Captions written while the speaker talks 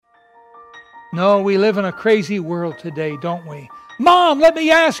No, we live in a crazy world today, don't we? Mom, let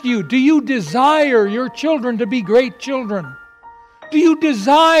me ask you, do you desire your children to be great children? Do you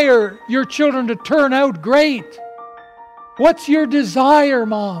desire your children to turn out great? What's your desire,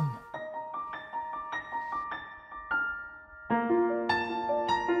 Mom?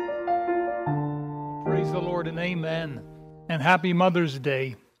 Praise the Lord and amen. And happy Mother's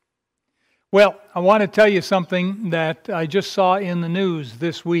Day. Well, I want to tell you something that I just saw in the news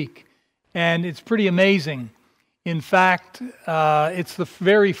this week, and it's pretty amazing. In fact, it's the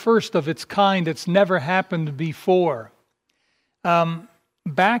very first of its kind. It's never happened before.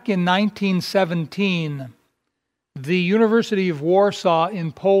 Back in 1917, the University of Warsaw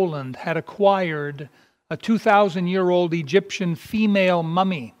in Poland had acquired a 2,000-year-old Egyptian female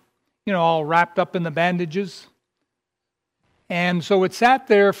mummy, all wrapped up in the bandages. And so it sat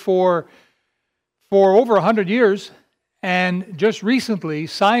there for over 100 years, and just recently,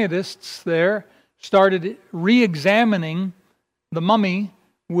 scientists there started re-examining the mummy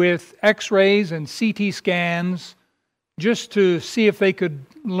with X-rays and CT scans just to see if they could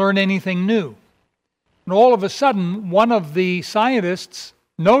learn anything new. And all of a sudden, one of the scientists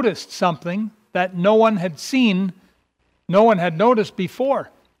noticed something that no one had seen, no one had noticed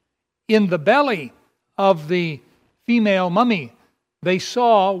before. In the belly of the female mummy, they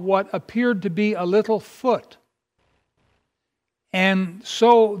saw what appeared to be a little foot. And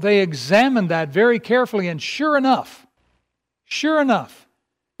so they examined that very carefully, and sure enough,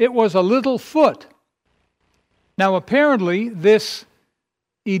 it was a little foot. Now apparently this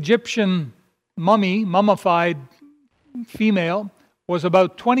Egyptian mummified female, was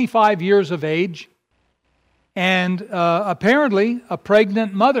about 25 years of age, and apparently a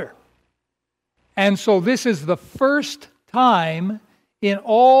pregnant mother. And so this is the first time in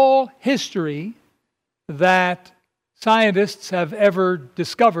all history that scientists have ever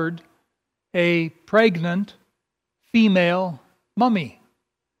discovered a pregnant female mummy.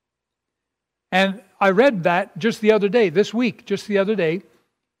 And I read that just the other day,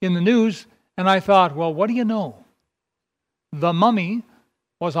 in the news, and I thought, well, what do you know? The mummy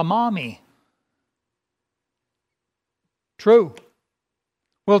was a mommy. True.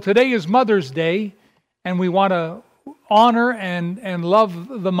 Well, today is Mother's Day, and we want to honor and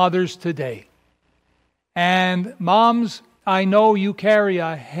love the mothers today. And moms, I know you carry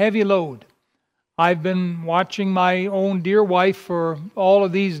a heavy load. I've been watching my own dear wife for all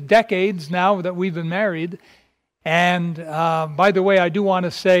of these decades now that we've been married. And by the way, I do want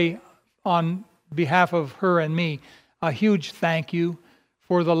to say on behalf of her and me, a huge thank you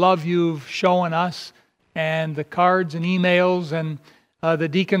for the love you've shown us and the cards and emails. And the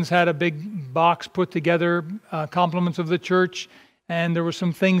deacons had a big box put together, compliments of the church, and there were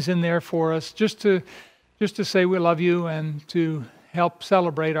some things in there for us just to say we love you and to help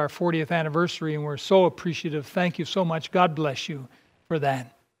celebrate our 40th anniversary, and we're so appreciative. Thank you so much. God bless you for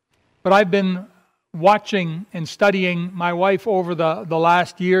that. But I've been watching and studying my wife over the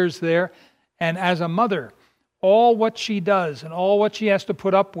last years there, and as a mother, all what she does and all what she has to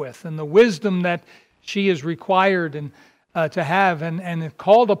put up with and the wisdom that she is required and to have and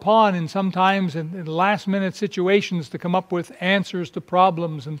called upon in sometimes in last-minute situations to come up with answers to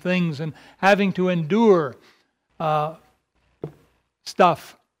problems and things and having to endure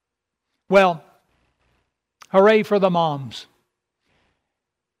stuff. Well, hooray for the moms.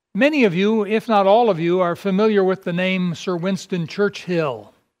 Many of you, if not all of you, are familiar with the name Sir Winston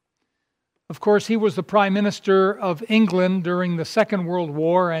Churchill. Of course, he was the Prime Minister of England during the Second World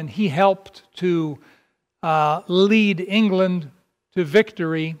War, and he helped to lead England to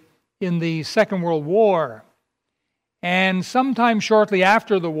victory in the Second World War. And sometime shortly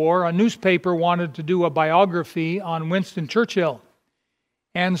after the war, a newspaper wanted to do a biography on Winston Churchill.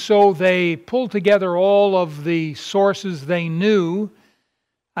 And so they pulled together all of the sources they knew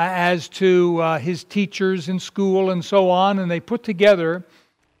as to his teachers in school and so on, and they put together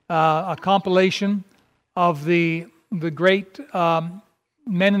a compilation of the great men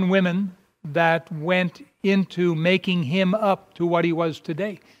and women that went into making him up to what he was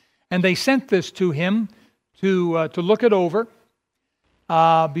today. And they sent this to him to look it over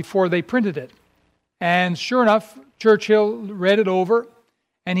before they printed it. And sure enough, Churchill read it over,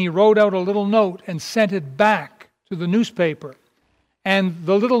 and he wrote out a little note and sent it back to the newspaper. And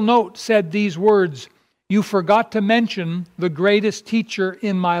the little note said these words, "You forgot to mention the greatest teacher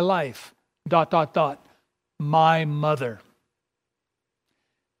in my life, ... my mother."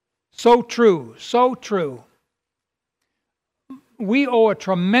 So true, so true. We owe a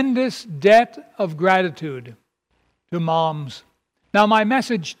tremendous debt of gratitude to moms. Now, my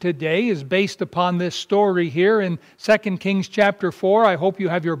message today is based upon this story here in 2 Kings chapter 4. I hope you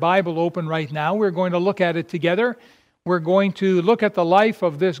have your Bible open right now. We're going to look at it together. We're going to look at the life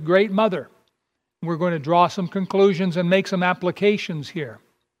of this great mother. We're going to draw some conclusions and make some applications here.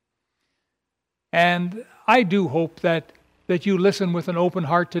 And I do hope that you listen with an open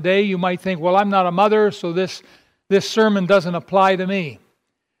heart today. You might think, well, I'm not a mother, so this sermon doesn't apply to me.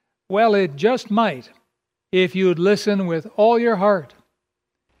 Well, it just might. If you'd listen with all your heart,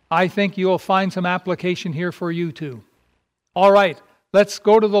 I think you'll find some application here for you too. All right, let's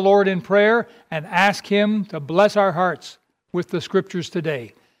go to the Lord in prayer and ask Him to bless our hearts with the Scriptures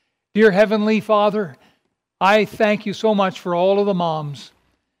today. Dear Heavenly Father, I thank you so much for all of the moms.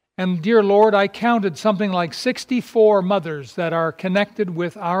 And dear Lord, I counted something like 64 mothers that are connected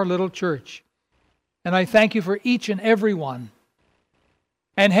with our little church. And I thank you for each and every one.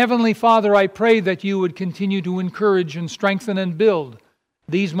 And Heavenly Father, I pray that you would continue to encourage and strengthen and build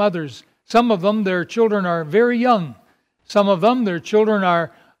these mothers. Some of them, their children are very young. Some of them, their children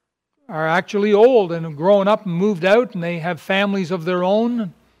are actually old and have grown up and moved out and they have families of their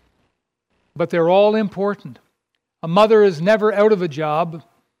own. But they're all important. A mother is never out of a job,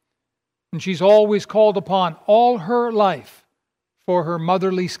 and she's always called upon all her life for her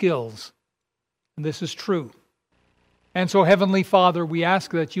motherly skills. And this is true. And so, Heavenly Father, we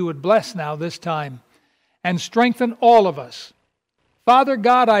ask that you would bless now this time and strengthen all of us. Father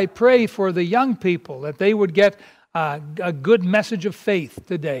God, I pray for the young people that they would get a good message of faith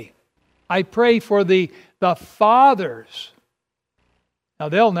today. I pray for the fathers. Now,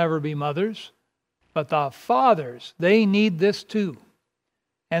 they'll never be mothers, but the fathers, they need this too.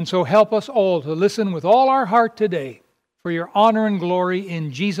 And so help us all to listen with all our heart today for your honor and glory.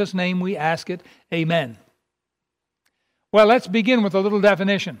 In Jesus' name we ask it. Amen. Well, let's begin with a little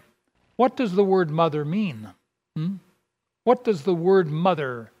definition. What does the word mother mean? What does the word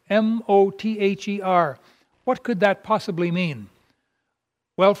mother, M-O-T-H-E-R, what could that possibly mean?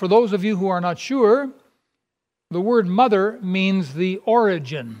 Well, for those of you who are not sure, the word mother means the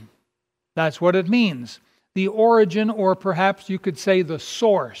origin. That's what it means. The origin, or perhaps you could say the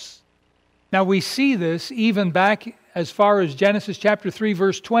source. Now we see this even back as far as Genesis chapter 3,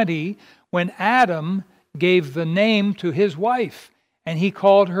 verse 20, when Adam gave the name to his wife, and he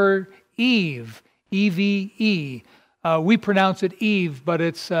called her Eve, E-V-E. We pronounce it Eve, but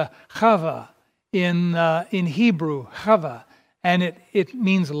it's Chava in Hebrew, Chava, and it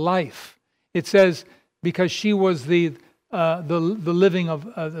means life. It says because she was the living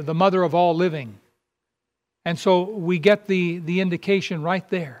of the mother of all living, and so we get the indication right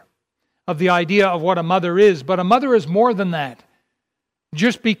there of the idea of what a mother is. But a mother is more than that.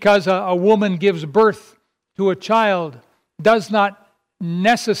 Just because a woman gives birth to a child does not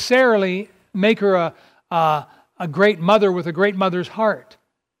necessarily make her a great mother with a great mother's heart.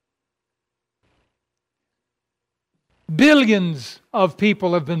 Billions of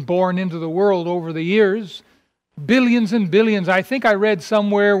people have been born into the world over the years. Billions and billions. I think I read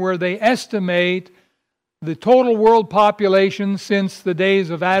somewhere where they estimate the total world population since the days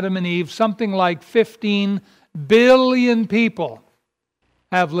of Adam and Eve, something like 15 billion people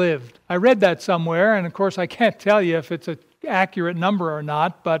have lived. I read that somewhere, and of course I can't tell you if it's an accurate number or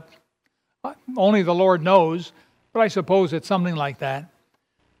not, but only the Lord knows. But I suppose it's something like that.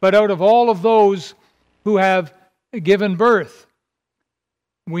 But out of all of those who have given birth,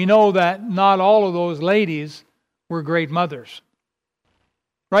 we know that not all of those ladies were great mothers.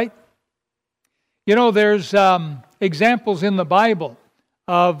 Right? You know, there's examples in the Bible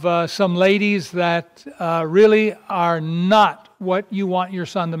of some ladies that really are not what you want your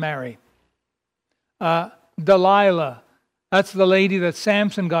son to marry. Delilah, that's the lady that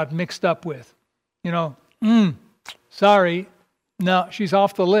Samson got mixed up with. You know, sorry, no, she's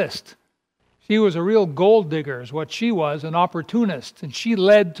off the list. She was a real gold digger is what she was, an opportunist, and she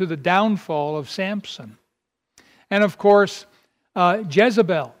led to the downfall of Samson. And of course,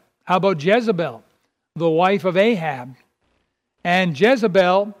 Jezebel. How about Jezebel, the wife of Ahab? And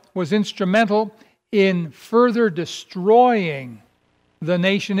Jezebel was instrumental in further destroying the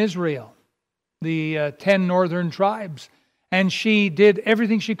nation Israel, the 10 northern tribes. And she did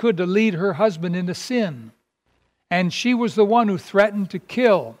everything she could to lead her husband into sin. And she was the one who threatened to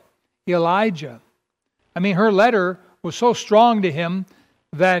kill Elijah. I mean, her letter was so strong to him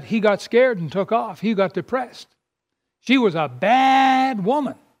that he got scared and took off. He got depressed. She was a bad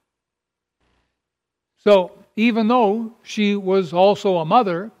woman. So even though she was also a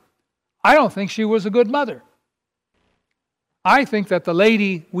mother, I don't think she was a good mother. I think that the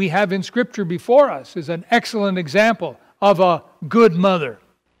lady we have in Scripture before us is an excellent example of a good mother.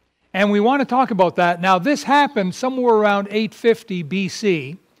 And we want to talk about that. Now, this happened somewhere around 850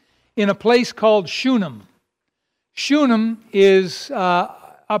 BC in a place called Shunem. Shunem is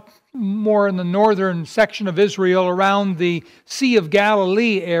up more in the northern section of Israel around the Sea of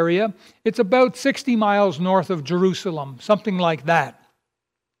Galilee area. It's about 60 miles north of Jerusalem, something like that.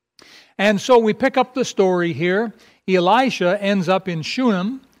 And so we pick up the story here. Elisha ends up in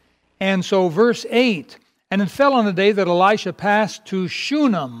Shunem. And so verse 8, and it fell on a day that Elisha passed to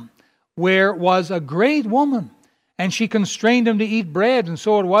Shunem, where was a great woman, and she constrained him to eat bread. And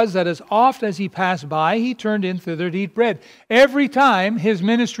so it was that as oft as he passed by, he turned in thither to eat bread. Every time his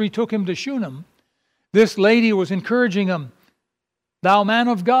ministry took him to Shunem, this lady was encouraging him, "Thou man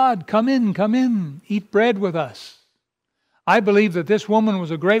of God, come in, eat bread with us." I believe that this woman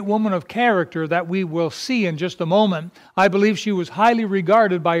was a great woman of character that we will see in just a moment. I believe she was highly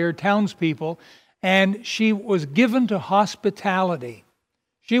regarded by her townspeople, and she was given to hospitality.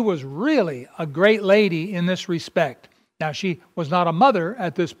 She was really a great lady in this respect. Now, she was not a mother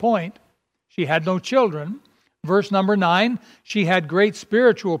at this point. She had no children. Verse number 9, she had great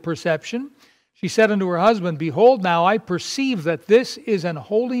spiritual perception. She said unto her husband, "Behold, now I perceive that this is an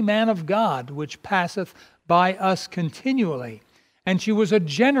holy man of God, which passeth by us continually." And she was a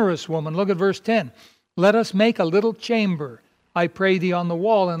generous woman. Look at verse 10. "Let us make a little chamber, I pray thee, on the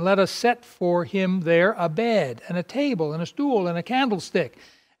wall, and let us set for him there a bed, and a table, and a stool, and a candlestick.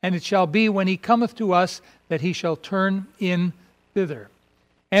 And it shall be when he cometh to us that he shall turn in thither."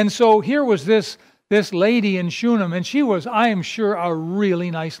 And so here was this lady in Shunem, and she was, I am sure, a really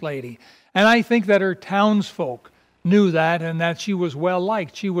nice lady. And I think that her townsfolk knew that, and that she was well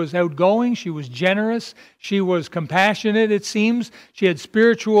liked. She was outgoing, she was generous, she was compassionate, it seems. She had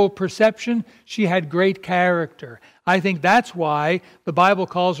spiritual perception, she had great character. I think that's why the Bible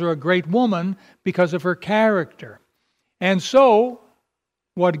calls her a great woman, because of her character. And so,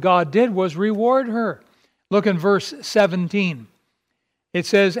 what God did was reward her. Look in verse 17. It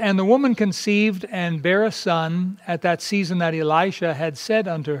says, "And the woman conceived and bare a son at that season that Elisha had said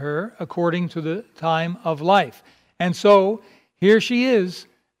unto her, according to the time of life." And so, here she is,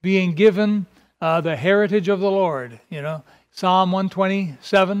 being given the heritage of the Lord. You know, Psalm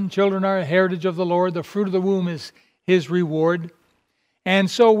 127, children are a heritage of the Lord. The fruit of the womb is his reward. And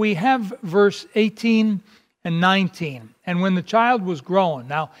so we have verse 18 and 19. "And when the child was grown,"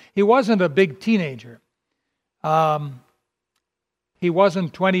 now he wasn't a big teenager. He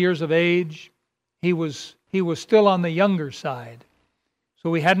wasn't 20 years of age. He was still on the younger side.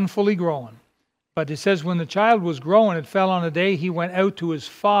 So he hadn't fully grown. But it says, when the child was grown, it fell on a day he went out to his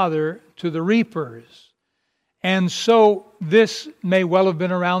father to the reapers. And so this may well have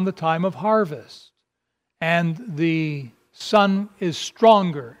been around the time of harvest. And the sun is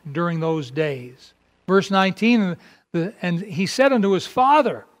stronger during those days. Verse 19, "And he said unto his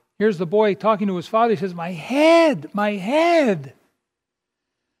father," here's the boy talking to his father, he says, "My head, my head."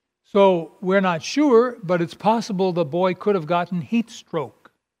 So we're not sure, but it's possible the boy could have gotten heat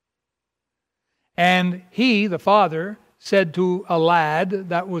stroke. And he, the father, said to a lad,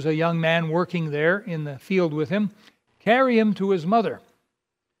 that was a young man working there in the field with him, "Carry him to his mother."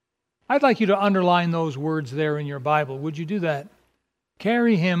 I'd like you to underline those words there in your Bible. Would you do that?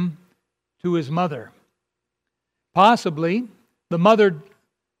 Carry him to his mother. Possibly the mother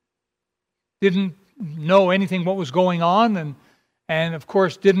didn't know anything what was going on, and of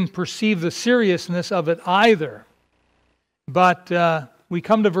course didn't perceive the seriousness of it either. But we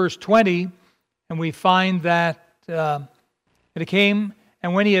come to verse 20, and we find that it came,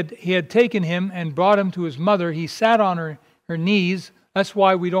 and when he had taken him and brought him to his mother, he sat on her knees. That's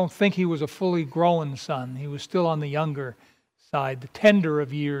why we don't think he was a fully grown son. He was still on the younger side, the tender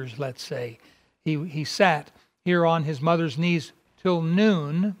of years, let's say. He sat here on his mother's knees till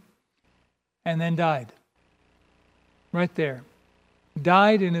noon, and then died. Right there.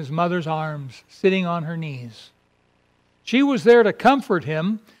 Died in his mother's arms, sitting on her knees. She was there to comfort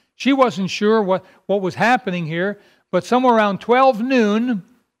him. She wasn't sure what was happening here, but somewhere around 12 noon,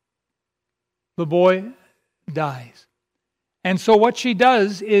 the boy dies. And so what she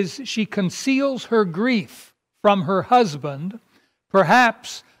does is she conceals her grief from her husband.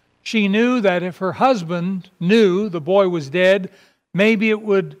 Perhaps she knew that if her husband knew the boy was dead, maybe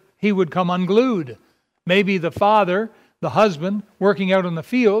he would come unglued. Maybe the father, the husband, working out in the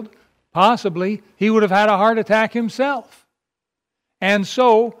field, possibly he would have had a heart attack himself. And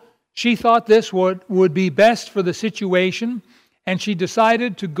so she thought this would be best for the situation, and she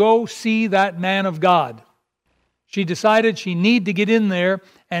decided to go see that man of God. She decided she needed to get in there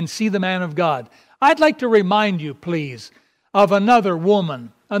and see the man of God. I'd like to remind you, please, of another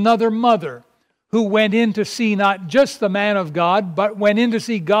woman, another mother, who went in to see not just the man of God, but went in to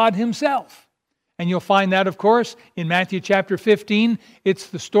see God himself. And you'll find that, of course, in Matthew chapter 15. It's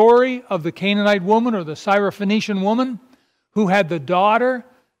the story of the Canaanite woman or the Syrophoenician woman who had the daughter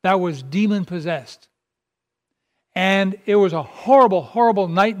that was demon-possessed. And it was a horrible, horrible,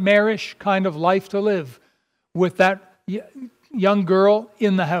 nightmarish kind of life to live with that young girl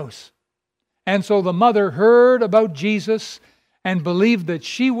in the house. And so the mother heard about Jesus and believed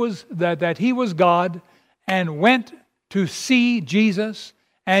that that he was God, and went to see Jesus.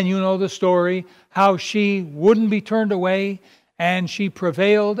 And you know the story, how she wouldn't be turned away, and she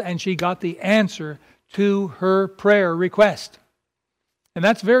prevailed, and she got the answer to her prayer request. And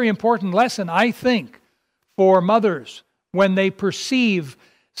that's a very important lesson, I think, for mothers when they perceive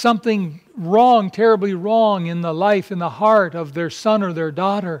something wrong, terribly wrong in the life, in the heart of their son or their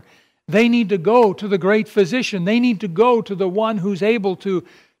daughter. They need to go to the great physician. They need to go to the one who's able to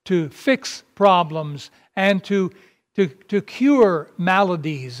fix problems and to cure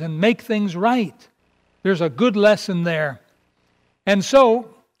maladies and make things right. There's a good lesson there. And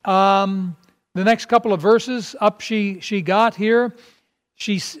so, the next couple of verses up she got here.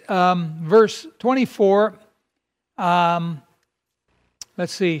 She's verse 24.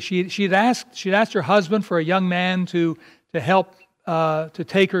 Let's see. She'd asked her husband for a young man to help to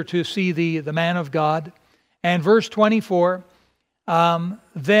take her to see the man of God. And verse 24.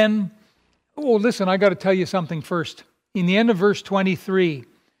 Then, listen, I got to tell you something first. In the end of verse 23,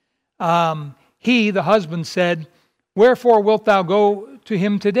 he, the husband, said, "Wherefore wilt thou go to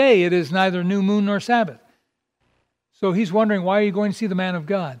him today? It is neither new moon nor Sabbath." So he's wondering, why are you going to see the man of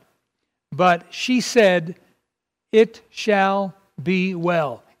God? But she said, "It shall be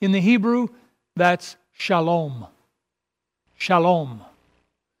well." In the Hebrew, that's shalom. Shalom.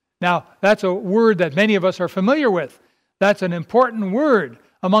 Now, that's a word that many of us are familiar with. That's an important word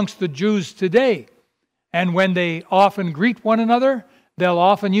amongst the Jews today. And when they often greet one another, they'll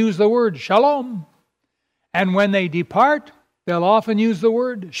often use the word shalom. And when they depart, they'll often use the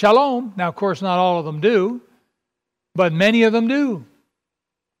word shalom. Now, of course, not all of them do, but many of them do.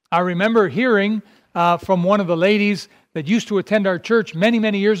 I remember hearing from one of the ladies that used to attend our church many,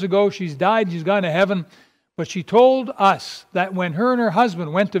 many years ago. She's died, she's gone to heaven. But she told us that when her and her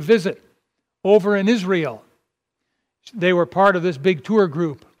husband went to visit over in Israel, they were part of this big tour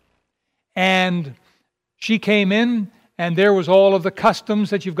group. And she came in, and there was all of the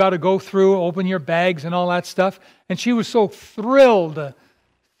customs that you've got to go through, open your bags and all that stuff. And she was so thrilled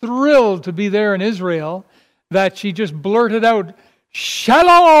to be there in Israel that she just blurted out,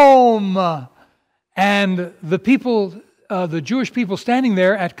 "Shalom!" And the people, the Jewish people standing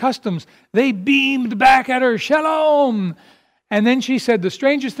there at customs, they beamed back at her, "Shalom!" And then she said the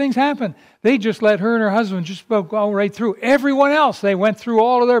strangest things happened. They just let her and her husband just go right through. Everyone else, they went through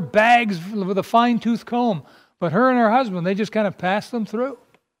all of their bags with a fine-tooth comb. But her and her husband, they just kind of passed them through.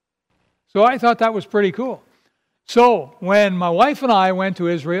 So I thought that was pretty cool. So when my wife and I went to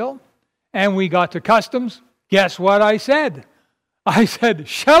Israel and we got to customs, guess what I said? I said,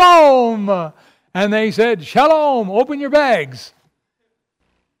 "Shalom!" And they said, "Shalom, open your bags."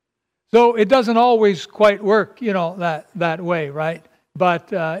 So it doesn't always quite work, that way, right? But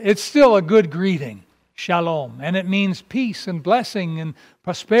it's still a good greeting, shalom. And it means peace and blessing and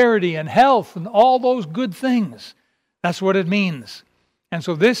prosperity and health and all those good things. That's what it means. And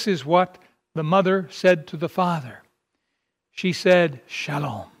so this is what the mother said to the father. She said,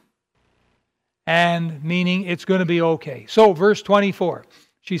 "Shalom." And meaning it's going to be okay. So verse 24.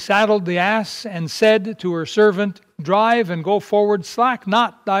 She saddled the ass and said to her servant, "Drive and go forward, slack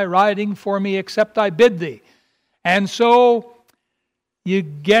not thy riding for me, except I bid thee." And so you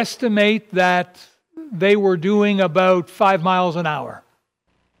guesstimate that they were doing about 5 miles an hour.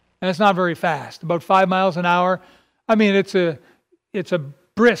 And it's not very fast, about 5 miles an hour. I mean, it's a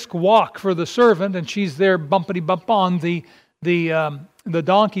brisk walk for the servant, and she's there bumpity bump on the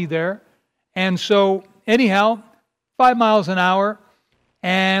donkey there. And so anyhow, 5 miles an hour.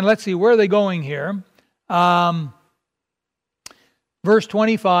 And let's see, where are they going here? Verse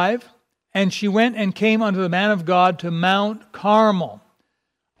 25, and she went and came unto the man of God to Mount Carmel.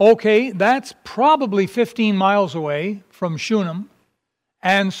 Okay, that's probably 15 miles away from Shunem.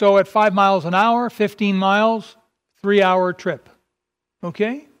 And so at 5 miles an hour, 15 miles, 3-hour trip.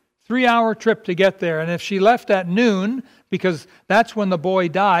 Okay? 3-hour trip to get there. And if she left at noon, because that's when the boy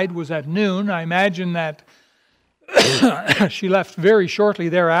died, was at noon, I imagine that she left very shortly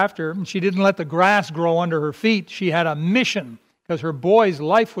thereafter. She didn't let the grass grow under her feet. She had a mission because her boy's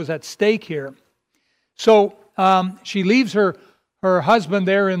life was at stake here. So she leaves her husband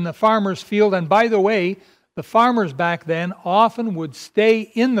there in the farmer's field. And by the way, the farmers back then often would stay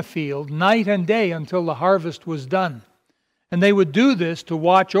in the field night and day until the harvest was done. And they would do this to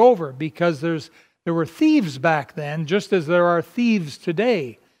watch over, because there were thieves back then, just as there are thieves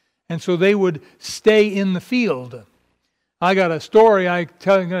today. And so they would stay in the field. I got a story I'm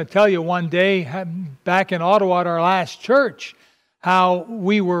going to tell you one day back in Ottawa at our last church, how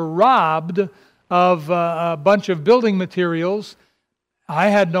we were robbed of a bunch of building materials. I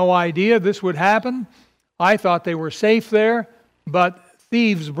had no idea this would happen. I thought they were safe there, but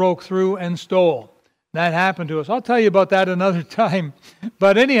thieves broke through and stole. That happened to us. I'll tell you about that another time.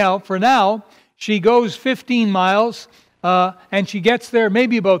 But anyhow, for now, she goes 15 miles, and she gets there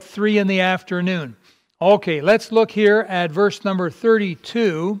maybe about 3 in the afternoon. Okay, let's look here at verse number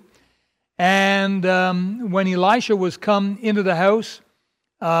 32. And when Elisha was come into the house,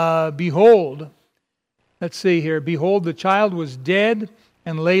 behold, let's see here, behold, the child was dead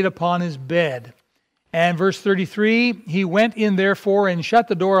and laid upon his bed. And verse 33, he went in therefore and shut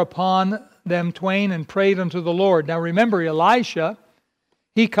the door upon them twain and prayed unto the Lord. Now remember, Elisha,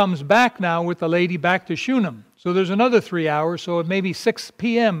 he comes back now with the lady back to Shunem. So there's another 3 hours, so it may be 6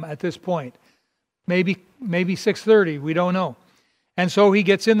 p.m. at this point. Maybe 6:30, we don't know. And so he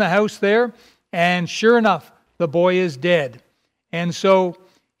gets in the house there, and sure enough, the boy is dead. And so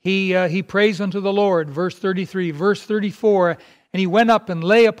he prays unto the Lord, verse 33. Verse 34, and he went up and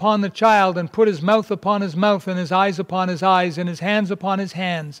lay upon the child, and put his mouth upon his mouth, and his eyes upon his eyes, and his hands upon his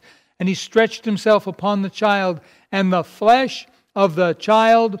hands. And he stretched himself upon the child, and the flesh of the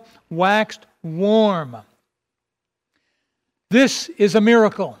child waxed warm. This is a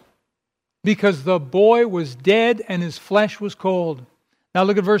miracle, because the boy was dead and his flesh was cold. Now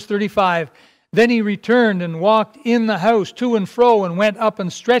look at verse 35. Then he returned and walked in the house to and fro, and went up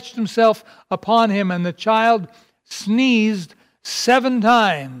and stretched himself upon him, and the child sneezed 7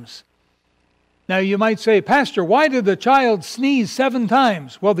 times. Now you might say, Pastor, why did the child sneeze 7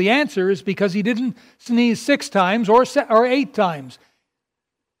 times? Well, the answer is because he didn't sneeze 6 times or 8 times.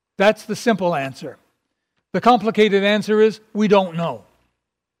 That's the simple answer. The complicated answer is we don't know.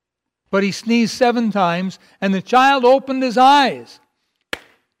 But he sneezed 7 times, and the child opened his eyes.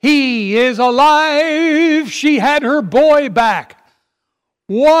 He is alive! She had her boy back.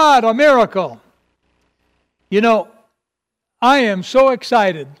 What a miracle! You know, I am so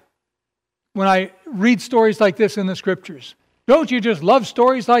excited when I read stories like this in the Scriptures. Don't you just love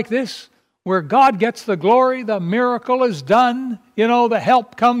stories like this, where God gets the glory, the miracle is done, you know, the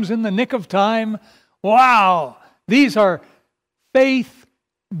help comes in the nick of time? Wow! These are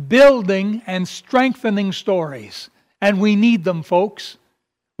faith-building and strengthening stories, and we need them, folks.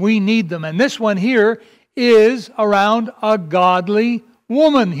 We need them. And this one here is around a godly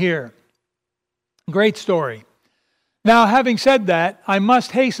woman here. Great story. Now, having said that, I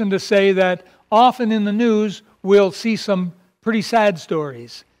must hasten to say that often in the news we'll see some pretty sad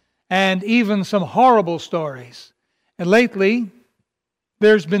stories and even some horrible stories. And lately,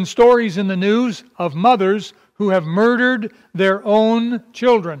 there's been stories in the news of mothers who have murdered their own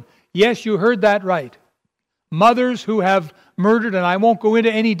children. Yes, you heard that right. Mothers who have murdered, and I won't go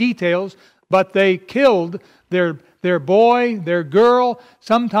into any details, but they killed their boy, their girl.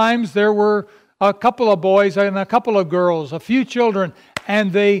 Sometimes there were a couple of boys and a couple of girls, a few children,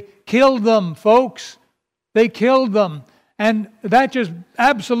 and they killed them, folks. They killed them. And that just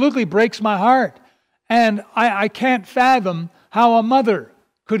absolutely breaks my heart. And I can't fathom how a mother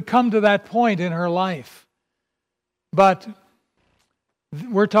could come to that point in her life. But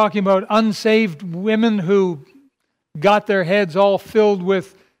we're talking about unsaved women who got their heads all filled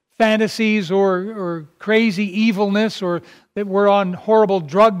with fantasies or crazy evilness, or that were on horrible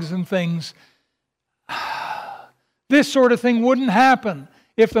drugs and things. This sort of thing wouldn't happen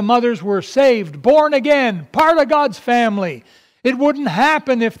if the mothers were saved, born again, part of God's family. It wouldn't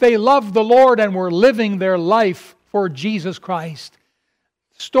happen if they loved the Lord and were living their life for Jesus Christ.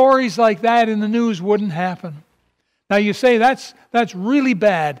 Stories like that in the news wouldn't happen. Now you say that's really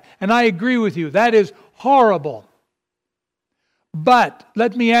bad, and I agree with you. That is horrible. But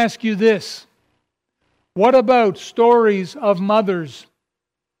let me ask you this. What about stories of mothers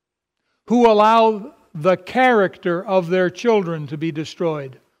who allow the character of their children to be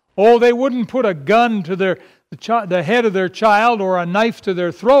destroyed? Oh, they wouldn't put a gun to the head of their child or a knife to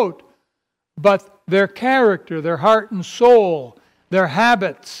their throat, but their character, their heart and soul, their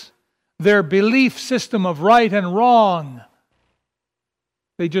habits, their belief system of right and wrong,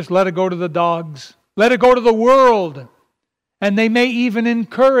 they just let it go to the dogs, let it go to the world. And they may even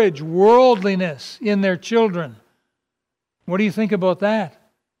encourage worldliness in their children. What do you think about that?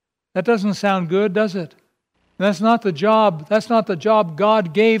 That doesn't sound good, does it? That's not the job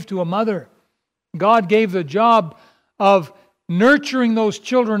God gave to a mother. God gave the job of nurturing those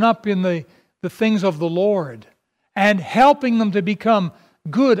children up in the things of the Lord and helping them to become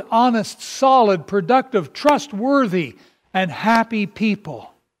good, honest, solid, productive, trustworthy, and happy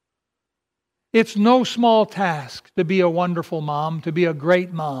people. It's no small task to be a wonderful mom, to be a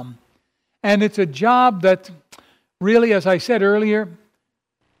great mom. And it's a job that really, as I said earlier,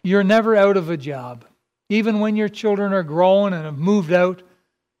 you're never out of a job. Even when your children are grown and have moved out,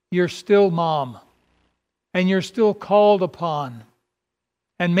 you're still mom. And you're still called upon.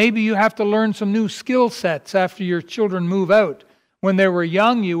 And maybe you have to learn some new skill sets after your children move out. When they were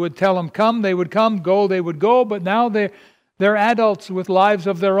young, you would tell them come, they would come, go, they would go. But now they're adults with lives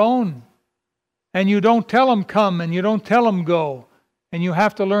of their own. And you don't tell them come and you don't tell them go. And you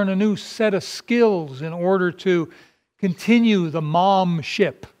have to learn a new set of skills in order to continue the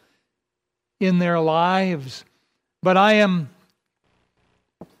momship in their lives. But I am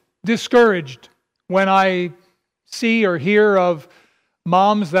discouraged when I see or hear of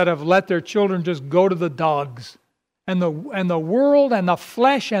moms that have let their children just go to the dogs. And the world and the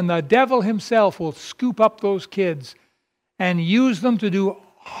flesh and the devil himself will scoop up those kids and use them to do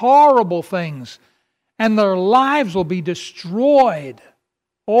horrible things. And their lives will be destroyed.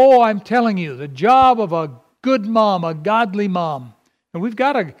 Oh, I'm telling you, the job of a good mom, a godly mom. And we've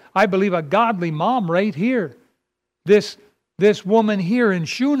got, I believe, a godly mom right here. This woman here in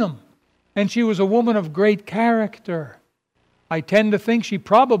Shunem. And she was a woman of great character. I tend to think she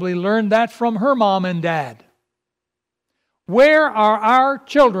probably learned that from her mom and dad. Where are our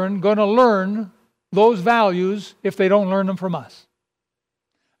children going to learn those values if they don't learn them from us?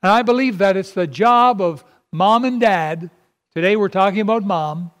 And I believe that it's the job of mom and dad. Today we're talking about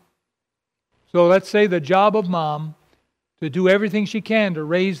mom. So let's say the job of mom to do everything she can to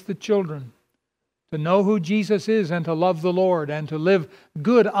raise the children, to know who Jesus is and to love the Lord and to live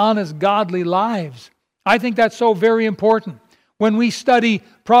good, honest, godly lives. I think that's so very important. When we study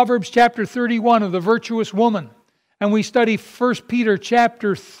Proverbs chapter 31 of the virtuous woman, and we study 1 Peter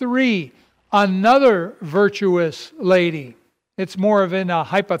chapter 3, another virtuous lady. It's more of in a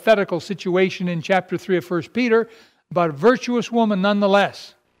hypothetical situation in chapter 3 of 1 Peter, but a virtuous woman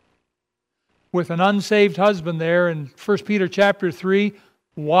nonetheless. With an unsaved husband there in 1 Peter chapter 3,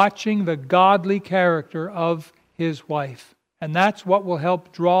 watching the godly character of his wife. And that's what will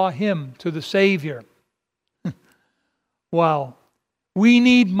help draw him to the Savior. Wow. We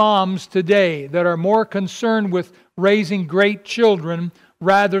need moms today that are more concerned with raising great children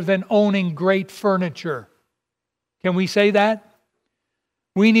rather than owning great furniture. Can we say that?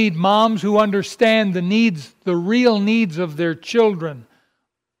 We need moms who understand the needs, the real needs of their children,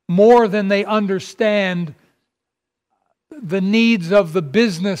 more than they understand the needs of the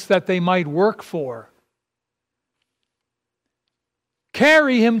business that they might work for.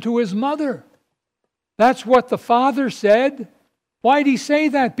 Carry him to his mother. That's what the father said. Why did he say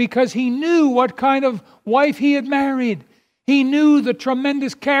that? Because he knew what kind of wife he had married. He knew the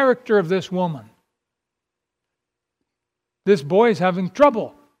tremendous character of this woman. This boy is having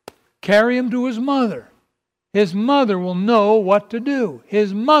trouble. Carry him to his mother. His mother will know what to do.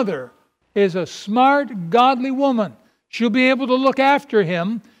 His mother is a smart, godly woman. She'll be able to look after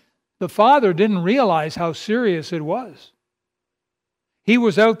him. The father didn't realize how serious it was. He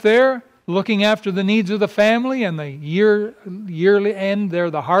was out there looking after the needs of the family and the yearly end there,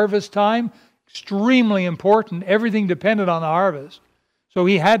 the harvest time. Extremely important. Everything depended on the harvest. So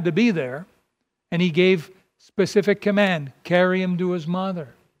he had to be there. And he gave specific command. Carry him to his mother.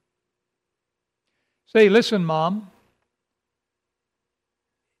 Say, listen, Mom.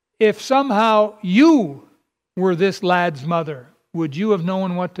 If somehow you were this lad's mother, would you have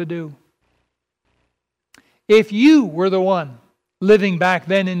known what to do? If you were the one living back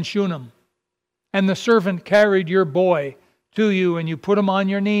then in Shunem, and the servant carried your boy to you and you put him on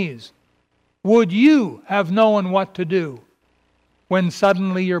your knees, would you have known what to do when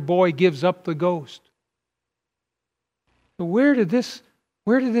suddenly your boy gives up the ghost? So where did this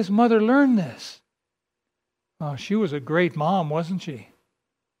mother learn this? Oh, she was a great mom, wasn't she?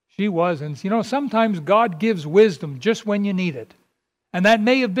 She was. And sometimes God gives wisdom just when you need it. And that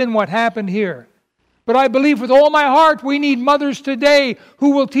may have been what happened here. But I believe with all my heart we need mothers today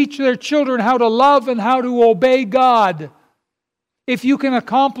who will teach their children how to love and how to obey God. If you can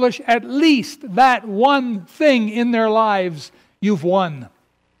accomplish at least that one thing in their lives, you've won.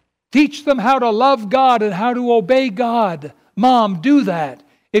 Teach them how to love God and how to obey God. Mom, do that.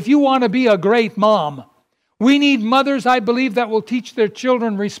 If you want to be a great mom. We need mothers, I believe, that will teach their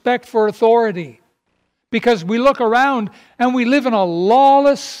children respect for authority. Because we look around and we live in a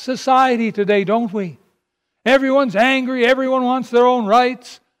lawless society today, don't we? Everyone's angry. Everyone wants their own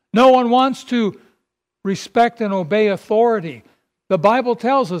rights. No one wants to respect and obey authority. The Bible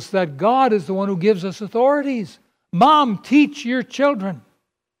tells us that God is the one who gives us authorities. Mom, teach your children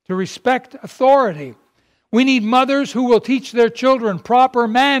to respect authority. We need mothers who will teach their children proper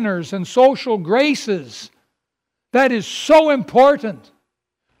manners and social graces. That is so important.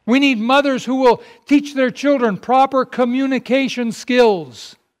 We need mothers who will teach their children proper communication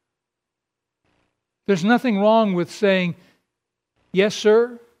skills. There's nothing wrong with saying, yes,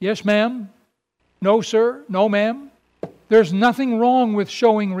 sir, yes, ma'am, no, sir, no, ma'am. There's nothing wrong with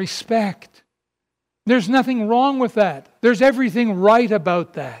showing respect. There's nothing wrong with that. There's everything right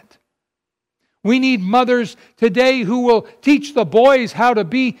about that. We need mothers today who will teach the boys how to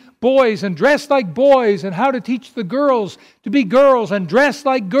be boys and dress like boys, and how to teach the girls to be girls and dress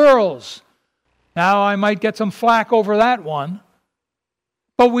like girls. Now, I might get some flack over that one,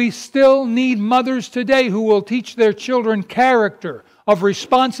 but we still need mothers today who will teach their children character, of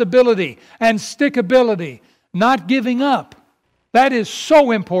responsibility and stickability, not giving up. That is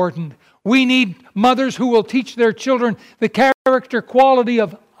so important. We need mothers who will teach their children the character quality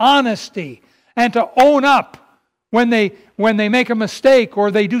of honesty, and to own up when they make a mistake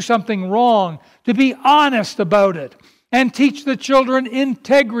or they do something wrong, to be honest about it, and teach the children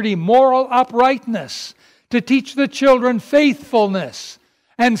integrity, moral uprightness, to teach the children faithfulness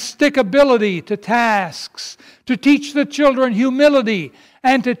and stickability to tasks, to teach the children humility,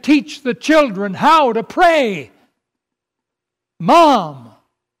 and to teach the children how to pray. Mom,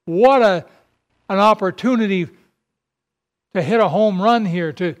 what an opportunity to hit a home run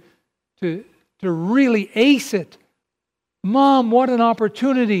here, to really ace it. Mom, what an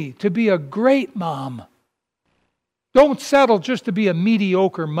opportunity to be a great mom. Don't settle just to be a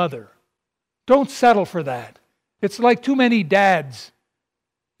mediocre mother. Don't settle for that. It's like too many dads.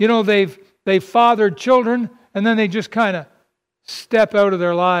 You know, they've fathered children, and then they just kind of step out of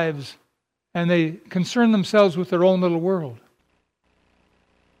their lives and they concern themselves with their own little world.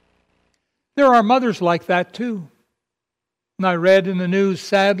 There are mothers like that too. And I read in the news,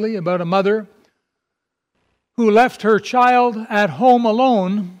 sadly, about a mother who left her child at home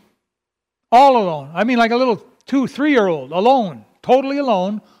alone, all alone. I mean, like a little 2-3-year-old, alone, totally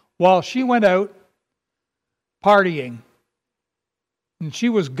alone, while she went out partying. And she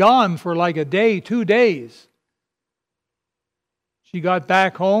was gone for like a day, 2 days. She got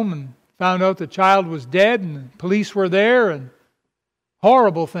back home and found out the child was dead, and the police were there, and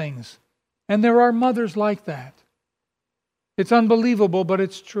horrible things. And there are mothers like that. It's unbelievable, but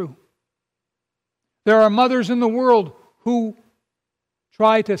it's true. There are mothers in the world who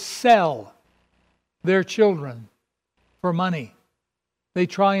try to sell their children for money. They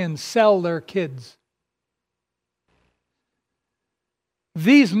try and sell their kids.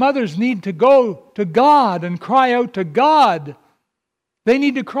 These mothers need to go to God and cry out to God. They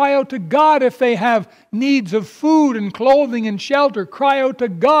need to cry out to God if they have needs of food and clothing and shelter. Cry out to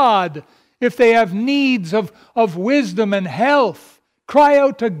God if they have needs of wisdom and health. Cry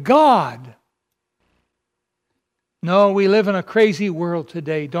out to God. No, we live in a crazy world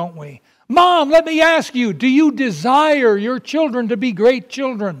today, don't we? Mom, let me ask you, do you desire your children to be great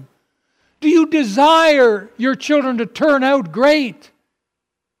children? Do you desire your children to turn out great?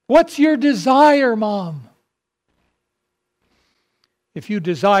 What's your desire, Mom? If you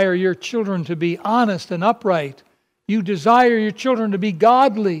desire your children to be honest and upright, you desire your children to be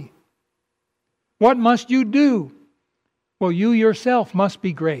godly, what must you do? Well, you yourself must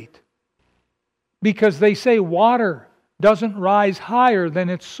be great. Because they say water doesn't rise higher than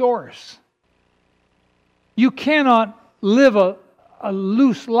its source. You cannot live a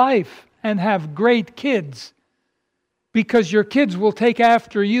loose life and have great kids, because your kids will take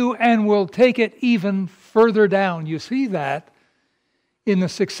after you and will take it even further down. You see that in the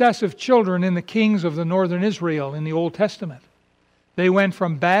successive children in the kings of the northern Israel in the Old Testament. They went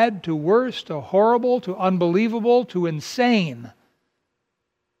from bad to worse to horrible to unbelievable to insane.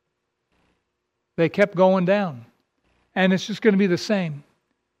 They kept going down. And it's just going to be the same.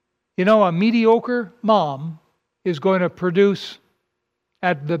 You know, a mediocre mom is going to produce,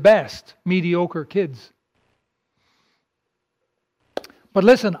 at the best, mediocre kids. But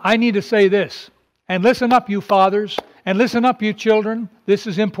listen, I need to say this. And listen up, you fathers. And listen up, you children. This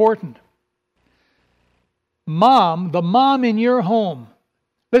is important. Mom, the mom in your home.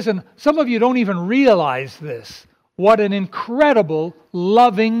 Listen, some of you don't even realize this. What an incredible,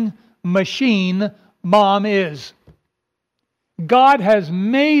 loving machine Mom is. God has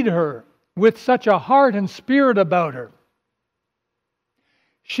made her with such a heart and spirit about her.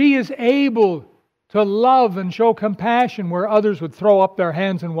 She is able to love and show compassion where others would throw up their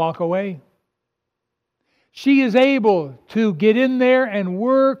hands and walk away. She is able to get in there and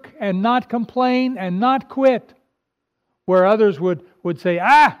work and not complain and not quit, where others would say,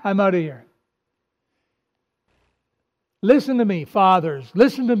 I'm out of here. Listen to me, fathers.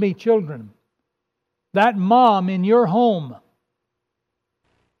 Listen to me, children. That mom in your home,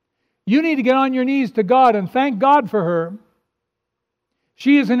 you need to get on your knees to God and thank God for her.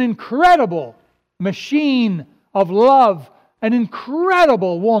 She is an incredible machine of love, an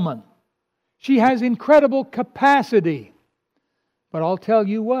incredible woman. She has incredible capacity. But I'll tell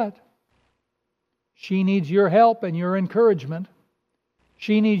you what, she needs your help and your encouragement.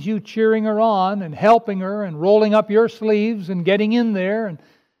 She needs you cheering her on and helping her and rolling up your sleeves and getting in there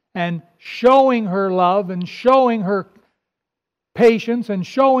and showing her love and showing her patience and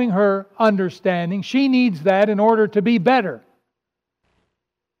showing her understanding. She needs that in order to be better.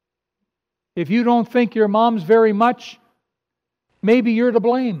 If you don't think your mom's very much, maybe you're to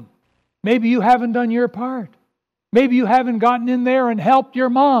blame. Maybe you haven't done your part. Maybe you haven't gotten in there and helped your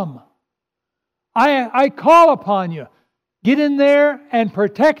mom. I call upon you. Get in there and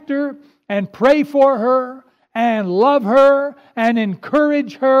protect her and pray for her and love her and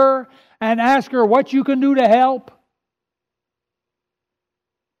encourage her and ask her what you can do to help.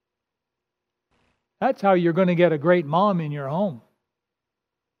 That's how you're going to get a great mom in your home.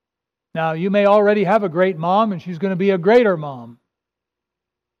 Now, you may already have a great mom and she's going to be a greater mom.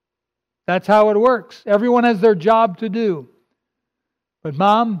 That's how it works. Everyone has their job to do. But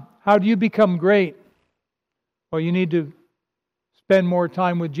Mom, how do you become great? Well, you need to spend more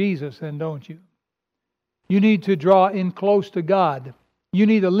time with Jesus then, don't you? You need to draw in close to God. You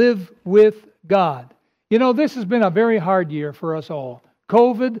need to live with God. You know, this has been a very hard year for us all.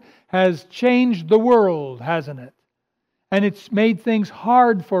 COVID has changed the world, hasn't it? And it's made things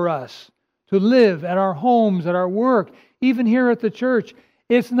hard for us to live at our homes, at our work, even here at the church.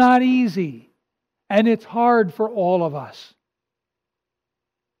 It's not easy. And it's hard for all of us.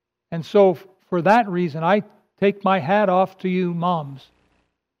 And so for that reason, I take my hat off to you moms.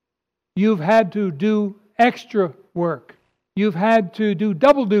 You've had to do extra work. You've had to do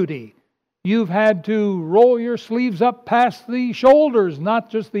double duty. You've had to roll your sleeves up past the shoulders, not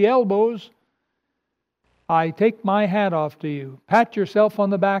just the elbows. I take my hat off to you. Pat yourself on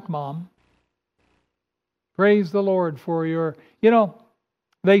the back, Mom. Praise the Lord for your... You know,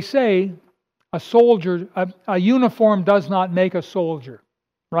 they say a soldier, a uniform does not make a soldier,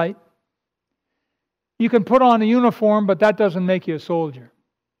 right? You can put on a uniform, but that doesn't make you a soldier.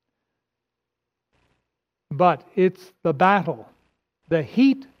 But it's the battle, the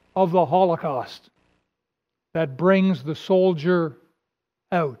heat of the Holocaust that brings the soldier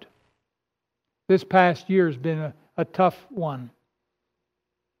out. This past year has been a tough one.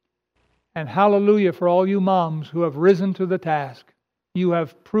 And hallelujah for all you moms who have risen to the task. You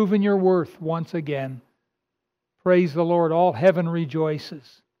have proven your worth once again. Praise the Lord. All heaven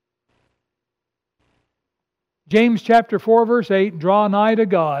rejoices. James chapter 4 verse 8, draw nigh to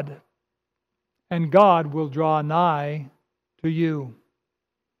God, and God will draw nigh to you.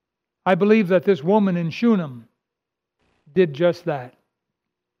 I believe that this woman in Shunem did just that.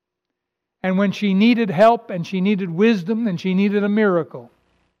 And when she needed help and she needed wisdom and she needed a miracle,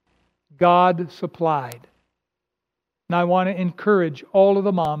 God supplied. And I want to encourage all of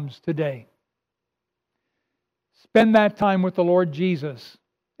the moms today. Spend that time with the Lord Jesus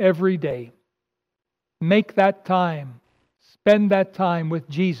every day. Make that time. Spend that time with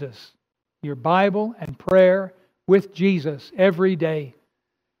Jesus. Your Bible and prayer with Jesus every day.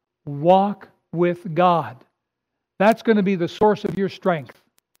 Walk with God. That's going to be the source of your strength,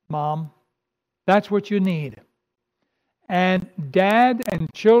 Mom. That's what you need. And Dad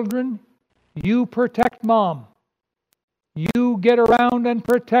and children, you protect Mom. You get around and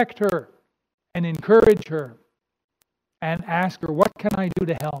protect her and encourage her and ask her, what can I do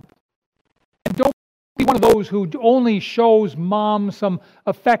to help? And don't be one of those who only shows Mom some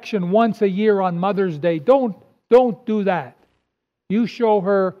affection once a year on Mother's Day. Don't do that. You show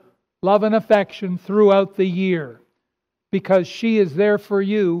her love and affection throughout the year because she is there for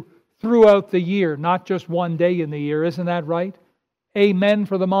you throughout the year, not just one day in the year. Isn't that right? Amen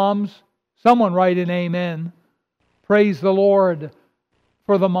for the moms. Someone write an amen. Praise the Lord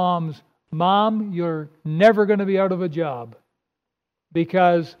for the moms. Mom, you're never going to be out of a job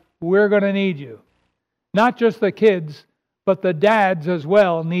because we're going to need you. Not just the kids, but the dads as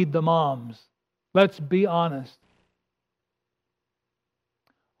well need the moms. Let's be honest.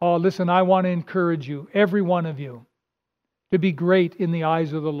 Oh, listen, I want to encourage you, every one of you, to be great in the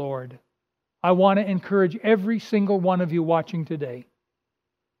eyes of the Lord. I want to encourage every single one of you watching today.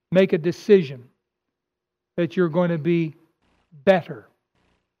 Make a decision that you're going to be better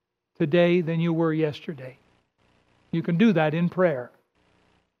today than you were yesterday. You can do that in prayer.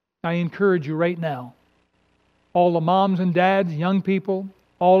 I encourage you right now, all the moms and dads, young people,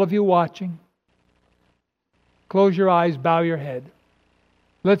 all of you watching, close your eyes, bow your head.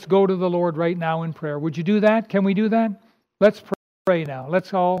 Let's go to the Lord right now in prayer. Would you do that? Can we do that? Let's pray now.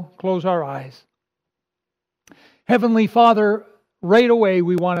 Let's all close our eyes. Heavenly Father, right away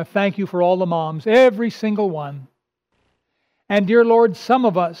we want to thank you for all the moms, every single one. And dear Lord, some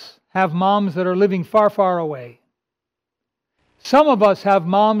of us have moms that are living far, far away. Some of us have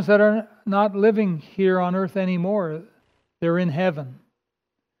moms that are not living here on earth anymore. They're in heaven.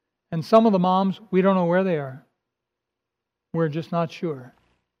 And some of the moms, we don't know where they are. We're just not sure.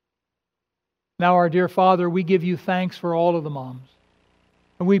 Now, our dear Father, we give you thanks for all of the moms.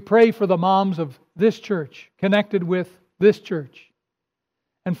 And we pray for the moms of this church, connected with this church.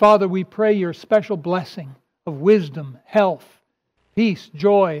 And Father, we pray your special blessing of wisdom, health, peace,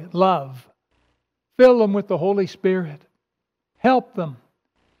 joy, love. Fill them with the Holy Spirit. Help them.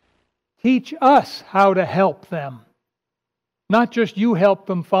 Teach us how to help them. Not just you help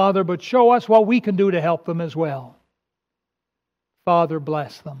them, Father, but show us what we can do to help them as well. Father,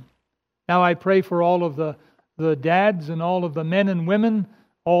 bless them. Now I pray for all of the dads and all of the men and women,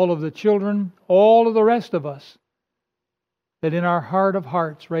 all of the children, all of the rest of us, that in our heart of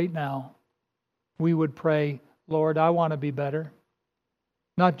hearts right now, we would pray, Lord, I want to be better.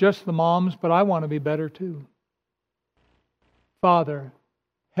 Not just the moms, but I want to be better too. Father,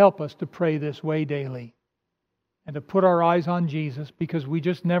 help us to pray this way daily and to put our eyes on Jesus, because we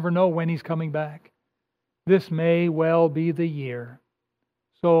just never know when He's coming back. This may well be the year.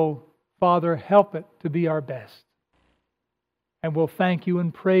 So, Father, help it to be our best. And we'll thank you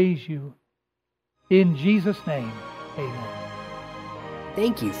and praise you. In Jesus' name, amen.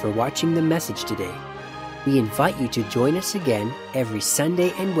 Thank you for watching the message today. We invite you to join us again every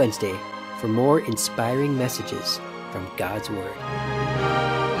Sunday and Wednesday for more inspiring messages from God's Word.